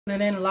And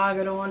then log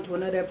it on to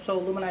another episode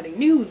of Illuminati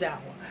News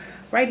Hour.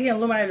 Right here on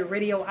Illuminati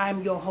Radio,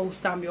 I'm your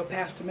host, I'm your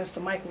pastor, Mr.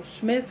 Michael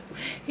Smith.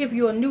 If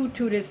you're new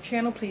to this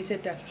channel, please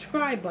hit that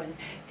subscribe button.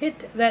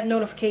 Hit that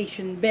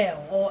notification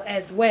bell or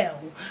as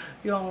well.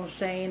 You know what I'm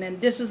saying?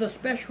 And this is a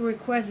special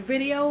request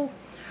video.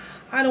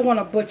 I don't want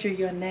to butcher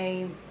your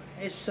name.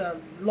 It's a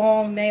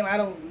long name. I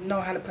don't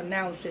know how to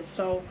pronounce it.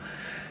 So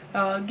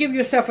give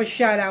yourself a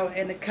shout out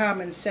in the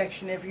comment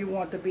section if you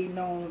want to be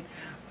known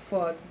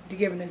for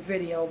giving this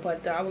video.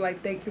 But I would like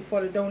to thank you for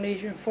the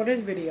donation for this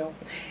video.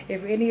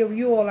 If any of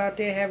you all out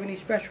there have any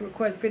special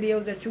request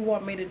videos that you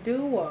want me to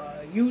do, or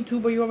a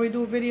YouTuber you want me to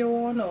do a video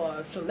on, or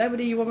a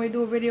celebrity you want me to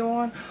do a video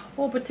on,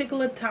 or a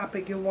particular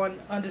topic you want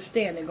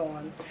understanding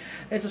on,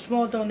 it's a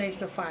small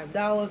donation of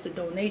 $5. The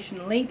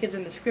donation link is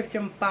in the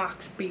description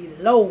box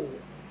below.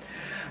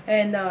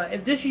 And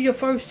if this is your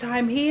first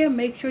time here,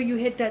 make sure you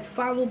hit that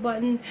follow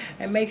button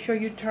and make sure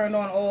you turn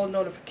on all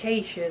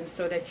notifications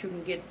so that you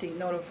can get the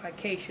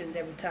notifications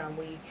every time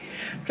we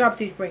drop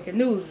these breaking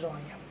news on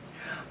you.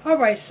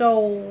 Alright,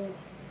 so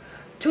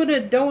to the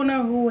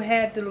donor who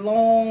had the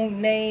long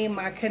name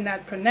I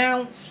cannot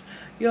pronounce,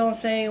 you know what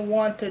I'm saying,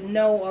 want to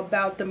know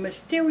about the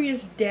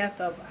mysterious death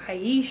of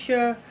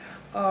Ayesha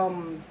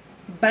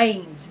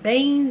Baines,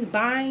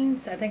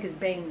 I think it's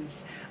Baines.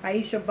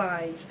 Ayesha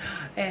Baines,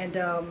 and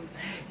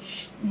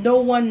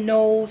no one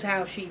knows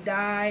how she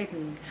died,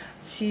 and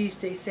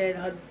they said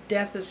her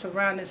death is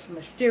surrounded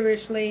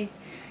mysteriously.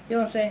 You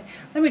know what I'm saying?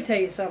 Let me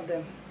tell you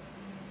something.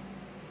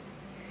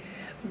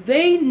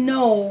 They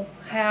know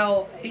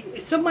how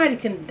somebody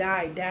can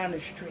die down the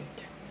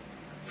street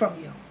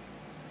from you,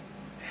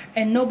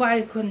 and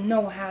nobody could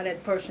know how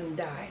that person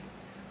died.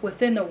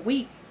 Within a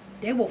week,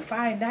 they will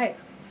find out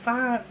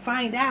how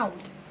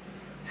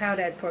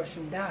that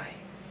person died.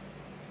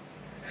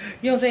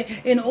 You know what I'm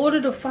saying? In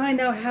order to find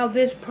out how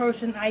this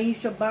person,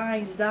 Ayesha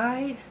Baines,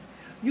 died,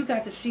 you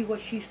got to see what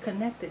she's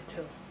connected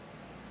to.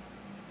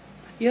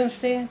 You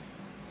understand?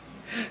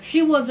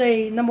 She was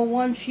number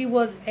one, she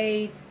was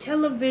a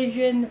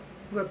television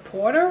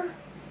reporter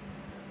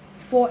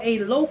for a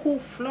local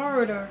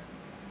Florida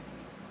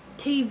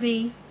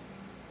TV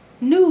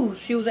news.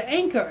 She was an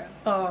anchor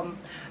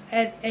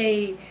at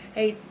a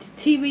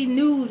TV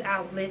news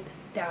outlet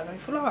down in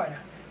Florida.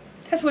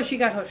 That's where she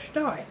got her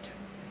start.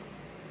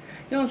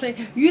 You know what I'm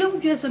saying? You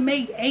don't just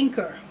make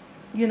anchor,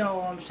 you know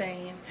what I'm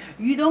saying?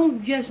 You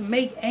don't just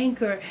make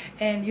anchor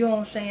and, you know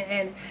what I'm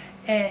saying,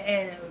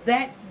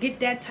 and get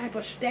that type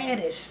of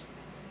status.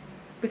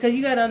 Because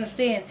you got to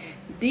understand,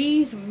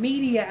 these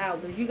media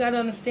outlets, you got to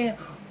understand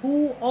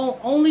who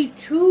only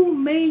two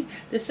made,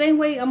 the same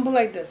way, I'm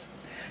like this,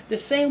 the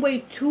same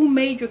way two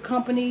major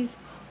companies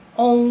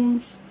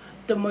owns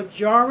the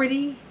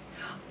majority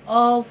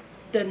of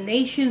the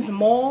nation's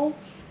malls.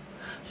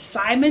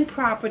 Simon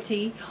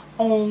Property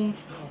owns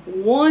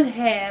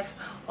 1/2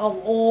 of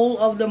all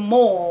of the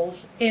malls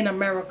in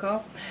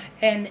America,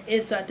 and I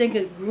think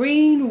it's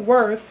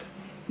Greenworth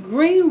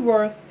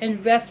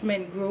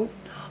Investment Group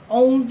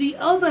owns the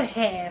other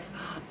half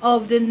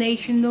of the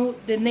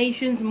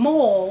nation's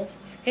malls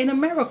in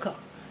America.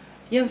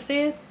 You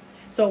understand?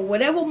 So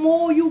whatever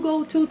mall you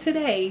go to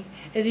today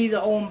is either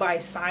owned by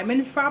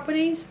Simon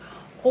Properties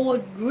or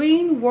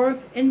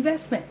Greenworth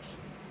Investments.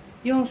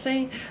 You know what I'm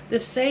saying? The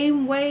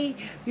same way,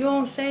 you know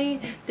what I'm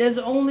saying, there's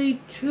only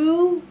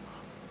two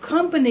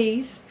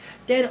companies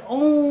that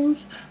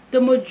owns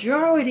the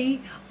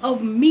majority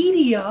of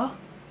media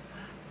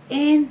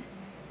in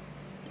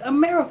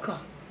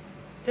America.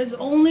 There's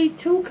only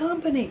two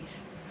companies.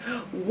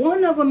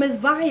 One of them is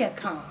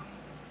Viacom.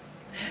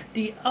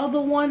 The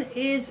other one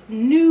is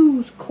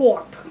News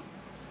Corp.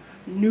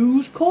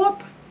 News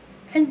Corp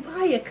and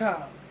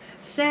Viacom.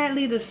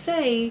 Sadly to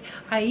say,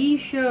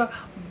 Ayesha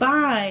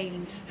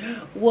Baines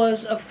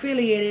was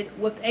affiliated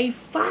with a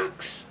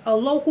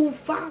local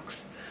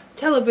Fox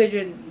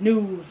television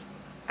news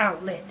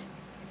outlet.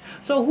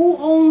 So who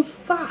owns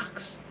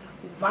Fox?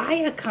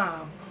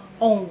 Viacom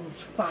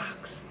owns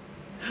Fox.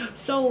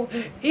 So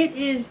it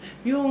is,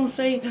 you know what I'm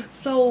saying?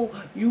 So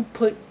you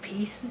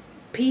piece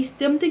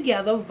them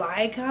together.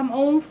 Viacom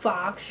owned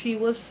Fox. She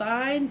was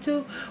signed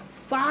to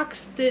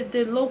Fox,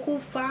 the local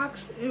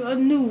Fox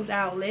news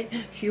outlet.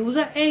 She was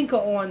an anchor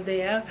on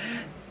there.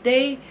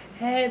 They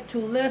had to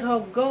let her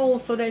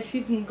go so that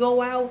she can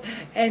go out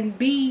and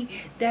be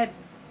that,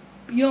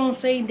 you know what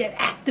I'm saying, that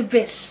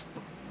activist,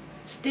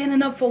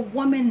 standing up for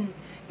women.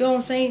 You know what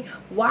I'm saying?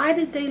 Why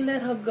did they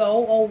let her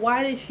go, or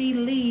why did she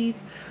leave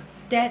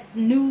that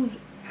news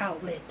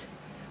outlet?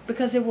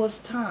 Because it was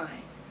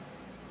time.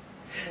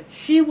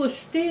 She was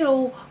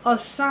still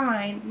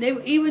assigned,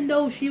 even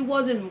though she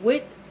wasn't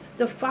with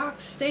the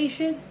Fox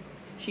station,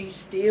 she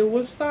still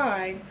was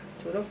signed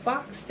to the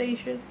Fox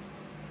station.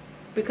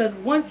 Because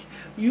once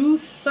you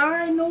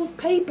sign those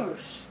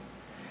papers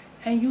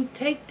and you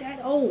take that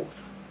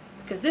oath,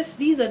 because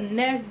these are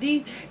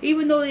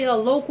even though they are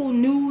local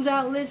news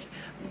outlets,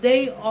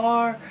 they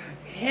are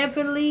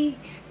heavily,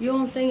 you know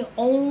what I'm saying,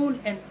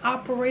 owned and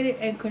operated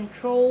and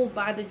controlled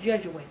by the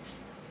Jesuits.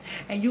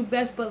 And you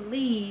best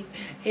believe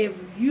if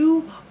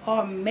you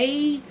are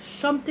made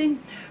something,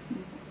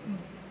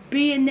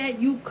 being that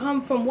you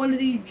come from one of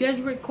these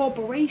Jesuit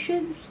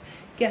corporations,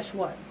 guess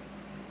what?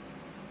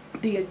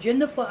 The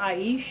agenda for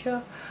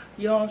Ayesha,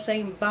 you know what I'm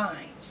saying,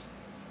 Baines.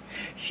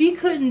 She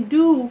couldn't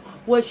do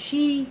what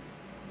she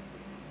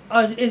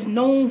is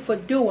known for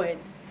doing,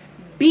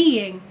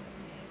 being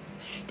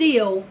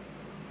still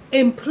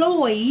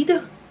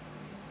employed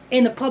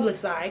in the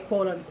public's eye,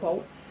 quote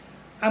unquote.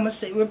 I'm going to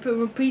say,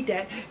 repeat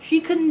that. She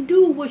couldn't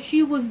do what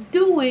she was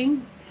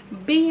doing,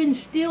 being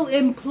still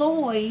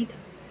employed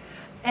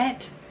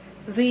at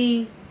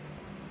the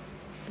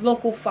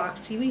local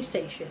Fox TV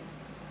station.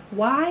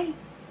 Why?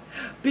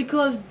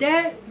 Because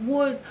that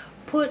would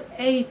put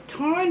a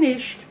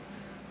tarnished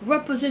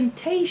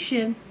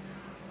representation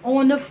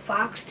on the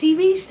Fox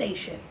TV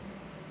station.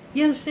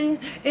 You understand?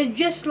 It's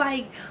just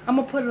like, I'm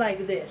going to put it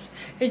like this.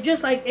 It's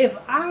just like if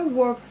I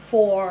worked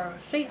for,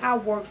 say I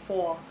worked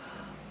for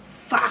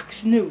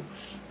Fox News.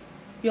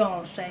 You know what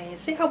I'm saying?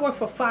 Say I work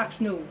for Fox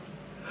News.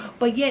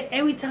 But yet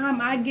every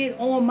time I get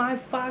on my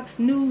Fox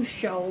News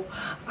show,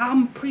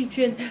 I'm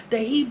preaching the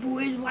Hebrew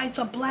Israelites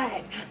are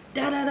black.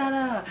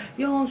 Da-da-da-da.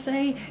 You know what I'm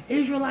saying?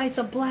 Israelites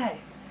are black.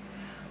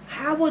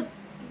 How would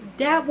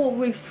that will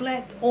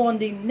reflect on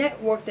the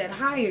network that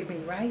hired me,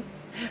 right?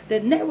 The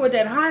network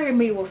that hired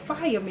me will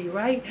fire me,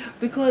 right?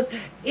 Because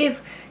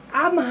if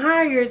I'm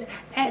hired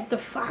at the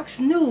Fox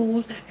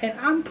News and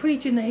I'm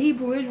preaching the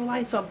Hebrew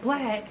Israelites are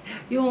black,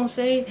 you know what I'm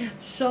saying?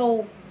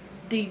 So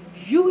the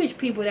Jewish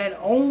people that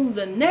own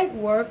the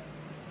network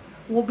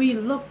will be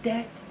looked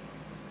at,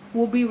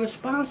 will be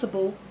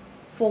responsible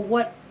for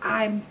what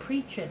I'm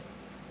preaching.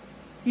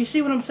 You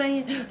see what I'm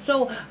saying?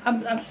 So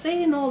I'm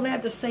saying all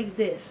that to say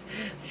this.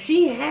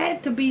 She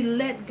had to be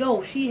let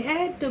go. She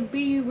had to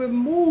be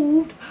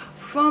removed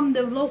from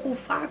the local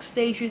Fox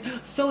station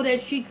so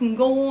that she can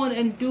go on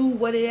and do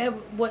whatever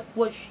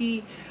what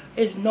she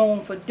is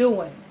known for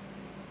doing.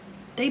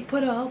 They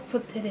put her up to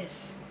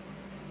this.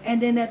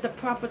 And then at the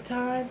proper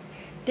time,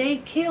 they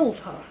killed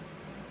her.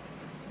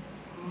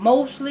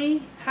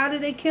 Mostly, how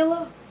did they kill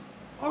her?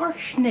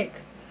 Arsenic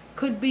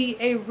could be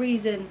a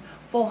reason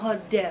for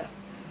her death.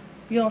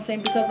 You know what I'm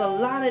saying? Because a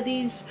lot of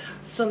these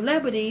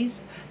celebrities,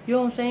 you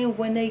know what I'm saying,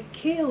 when they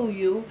kill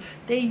you,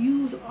 they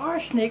use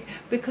arsenic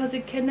because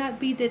it cannot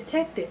be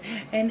detected.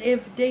 And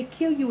if they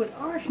kill you with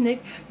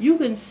arsenic, you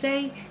can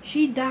say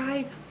she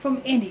died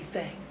from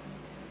anything.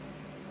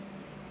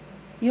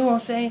 You know what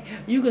I'm saying?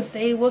 You can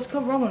say it was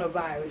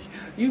coronavirus.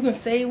 You can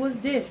say it was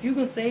this. You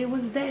can say it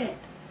was that.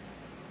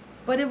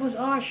 But it was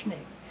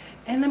arsenic.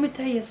 And let me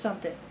tell you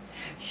something.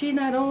 She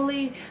not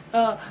only,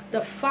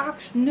 the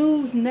Fox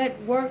News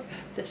Network,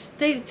 the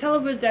state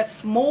television, that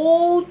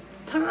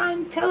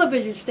small-time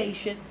television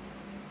station,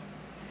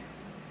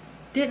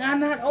 did I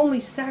not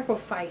only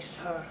sacrifice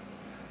her,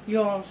 you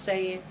know what I'm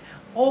saying,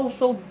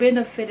 also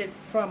benefited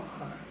from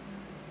her.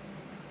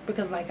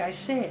 Because like I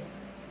said,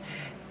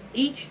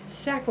 each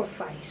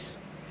sacrifice,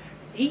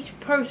 each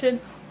person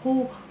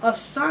who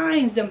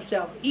assigns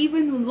themselves,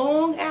 even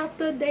long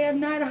after they are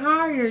not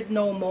hired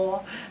no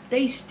more,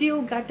 they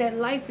still got that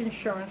life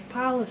insurance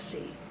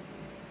policy.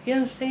 You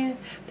understand?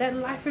 That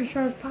life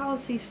insurance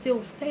policy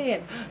still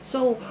stands.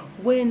 So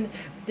when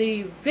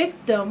the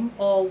victim,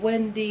 or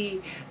when the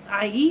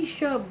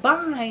Ayesha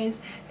Baines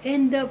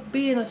end up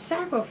being a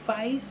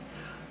sacrifice,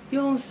 you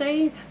know what I'm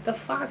saying, the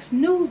Fox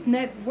News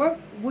Network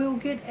will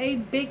get a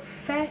big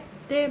fat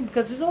damn,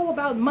 because it's all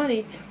about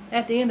money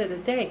at the end of the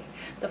day.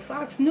 The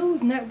Fox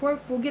News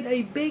Network will get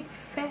a big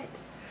fat,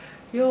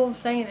 you know what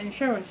I'm saying,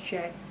 insurance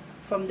check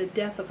from the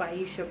death of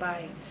Ayesha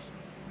Baines.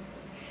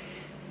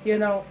 You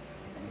know,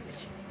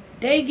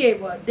 they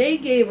gave her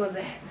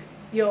that.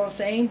 You know what I'm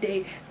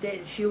saying?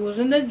 That she was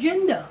an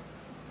agenda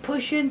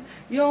pushing,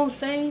 you know what I'm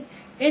saying,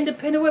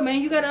 independent women.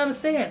 And you gotta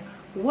understand,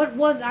 what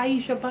was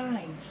Ayesha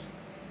Baines?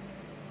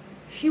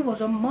 She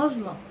was a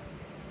Muslim.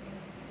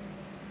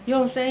 You know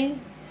what I'm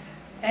saying?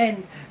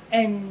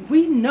 And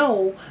we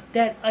know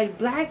that a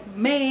black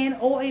man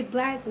or a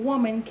black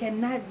woman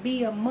cannot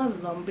be a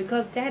Muslim,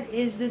 because that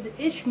is the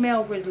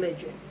Ishmael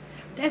religion.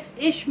 That's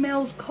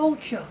Ishmael's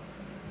culture.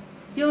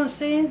 You know what I'm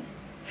saying?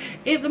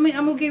 I'm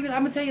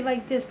gonna tell you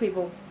like this,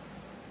 people.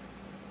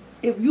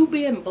 If you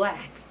being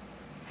black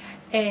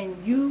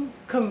and you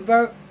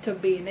convert to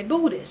being a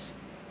Buddhist,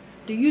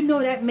 do you know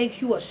that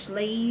makes you a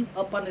slave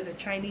up under the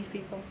Chinese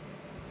people?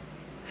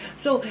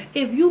 So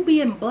if you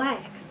being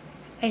black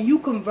and you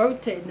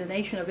convert to the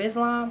Nation of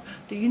Islam,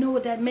 do you know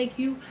what that make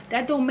you?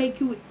 That don't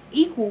make you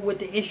equal with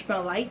the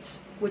Ishmaelites,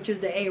 which is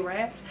the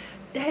Arabs.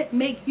 That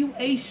make you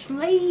a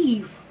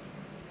slave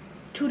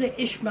to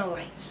the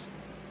Ishmaelites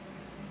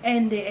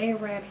and the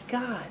Arabs'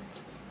 gods.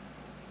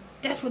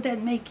 That's what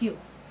that make you.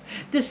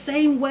 The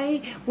same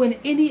way when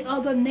any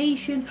other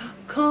nation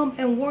come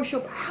and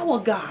worship our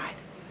God,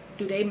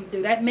 do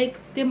that make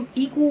them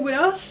equal with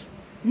us?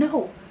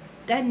 No,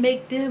 that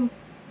make them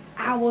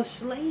our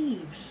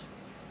slaves.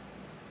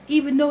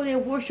 Even though they're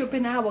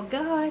worshiping our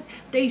God,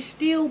 they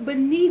still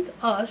beneath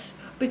us,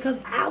 because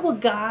our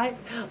God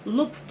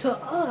looked to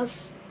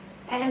us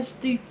as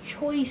the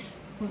choice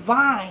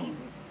vine.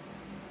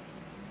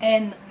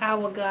 and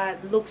our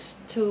God looks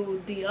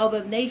to the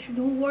other nation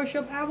who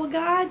worship our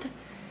God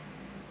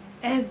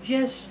as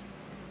just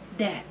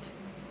that.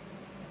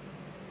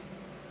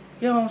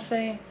 You know what I'm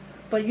saying?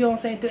 But you know what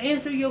I'm saying? To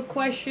answer your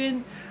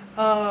question,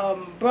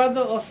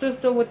 brother or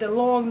sister with the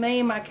long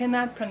name I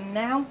cannot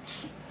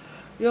pronounce,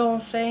 you know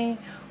what I'm saying?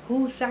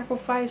 Who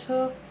sacrificed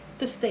her?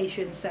 The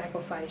station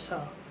sacrificed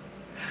her.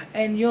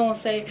 And you know what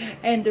I'm saying?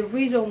 And the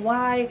reason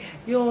why,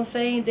 you know what I'm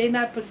saying, they're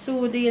not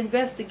pursuing the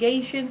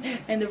investigation,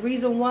 and the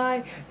reason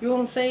why, you know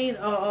what I'm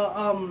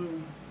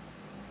saying,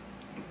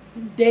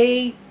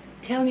 they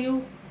tell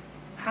you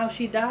how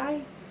she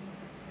died,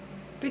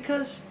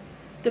 because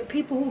the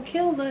people who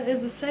killed her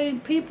is the same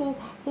people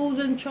who's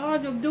in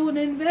charge of doing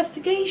the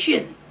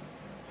investigation.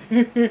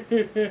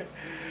 The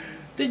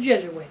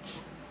Jesuits.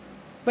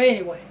 But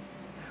anyway,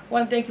 I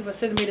want to thank you for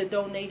sending me the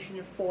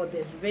donation for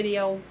this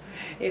video.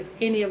 If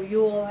any of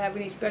you all have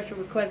any special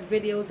request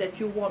videos that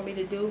you want me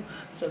to do,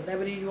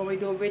 celebrities you want me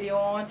to do a video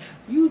on,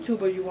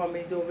 YouTubers you want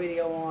me to do a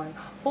video on,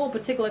 or a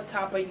particular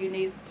topic you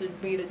need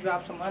me to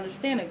drop some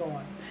understanding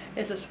on,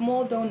 it's a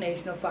small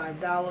donation of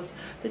 $5.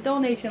 The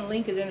donation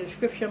link is in the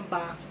description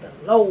box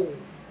below.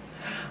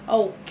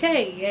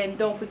 Okay, and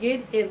don't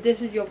forget, if this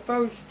is your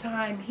first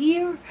time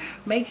here,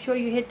 make sure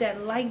you hit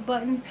that like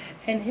button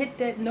and hit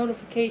that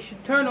notification,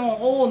 turn on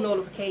all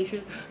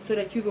notifications so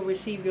that you can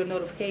receive your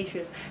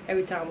notifications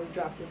every time we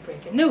drop this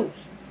breaking news.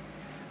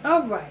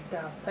 Alright,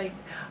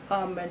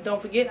 and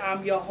don't forget,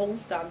 I'm your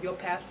host, I'm your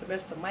pastor,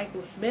 Mr.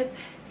 Michael Smith.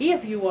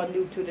 If you are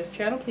new to this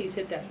channel, please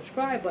hit that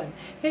subscribe button.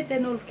 Hit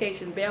that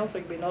notification bell so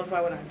you'll be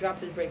notified when I drop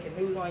this breaking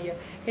news on you.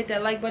 Hit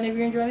that like button if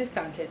you're enjoying this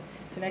content.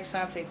 Till next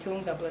time, stay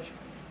tuned. God bless you.